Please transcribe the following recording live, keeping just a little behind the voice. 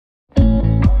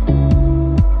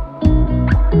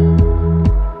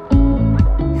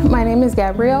is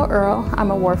Gabrielle Earl.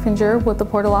 I'm a wharfinger with the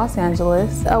Port of Los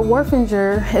Angeles. A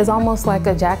wharfinger is almost like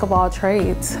a jack of all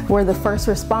trades. We're the first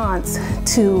response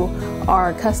to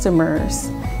our customers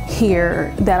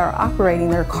here that are operating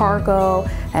their cargo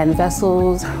and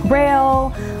vessels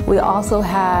rail. We also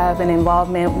have an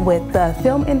involvement with the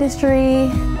film industry.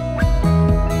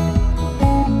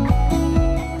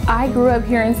 I grew up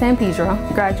here in San Pedro,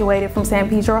 graduated from San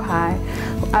Pedro High.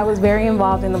 I was very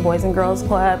involved in the Boys and Girls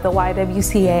Club, the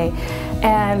YWCA,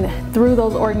 and through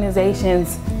those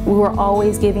organizations, we were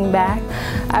always giving back.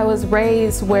 I was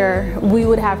raised where we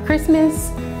would have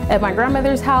Christmas at my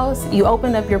grandmother's house. You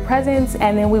open up your presents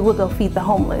and then we would go feed the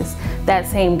homeless that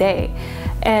same day.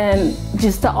 And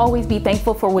just to always be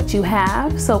thankful for what you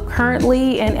have. So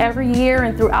currently and every year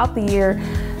and throughout the year,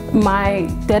 my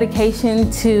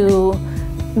dedication to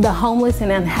the homeless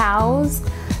and unhoused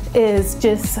is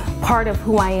just part of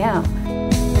who I am.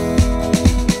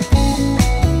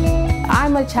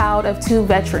 I'm a child of two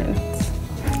veterans.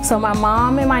 So my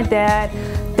mom and my dad,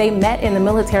 they met in the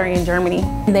military in Germany.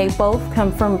 They both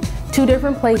come from two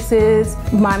different places.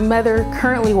 My mother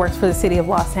currently works for the city of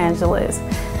Los Angeles,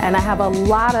 and I have a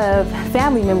lot of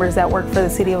family members that work for the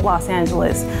city of Los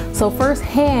Angeles. So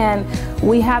firsthand,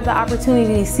 we have the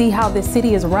opportunity to see how this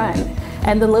city is run.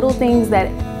 And the little things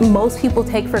that most people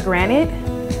take for granted,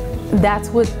 that's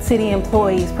what city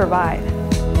employees provide.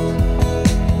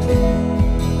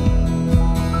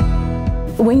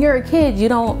 When you're a kid, you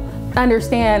don't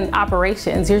understand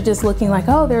operations. You're just looking like,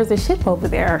 oh, there's a ship over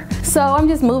there. So I'm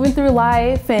just moving through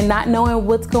life and not knowing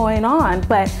what's going on.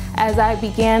 But as I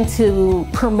began to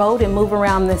promote and move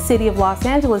around the city of Los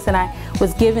Angeles, and I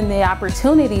was given the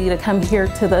opportunity to come here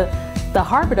to the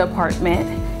harbor department,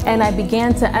 and I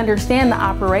began to understand the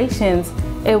operations,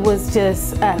 it was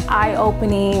just an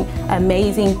eye-opening,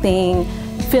 amazing thing,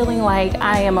 feeling like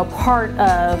I am a part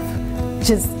of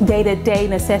just day-to-day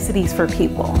necessities for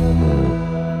people.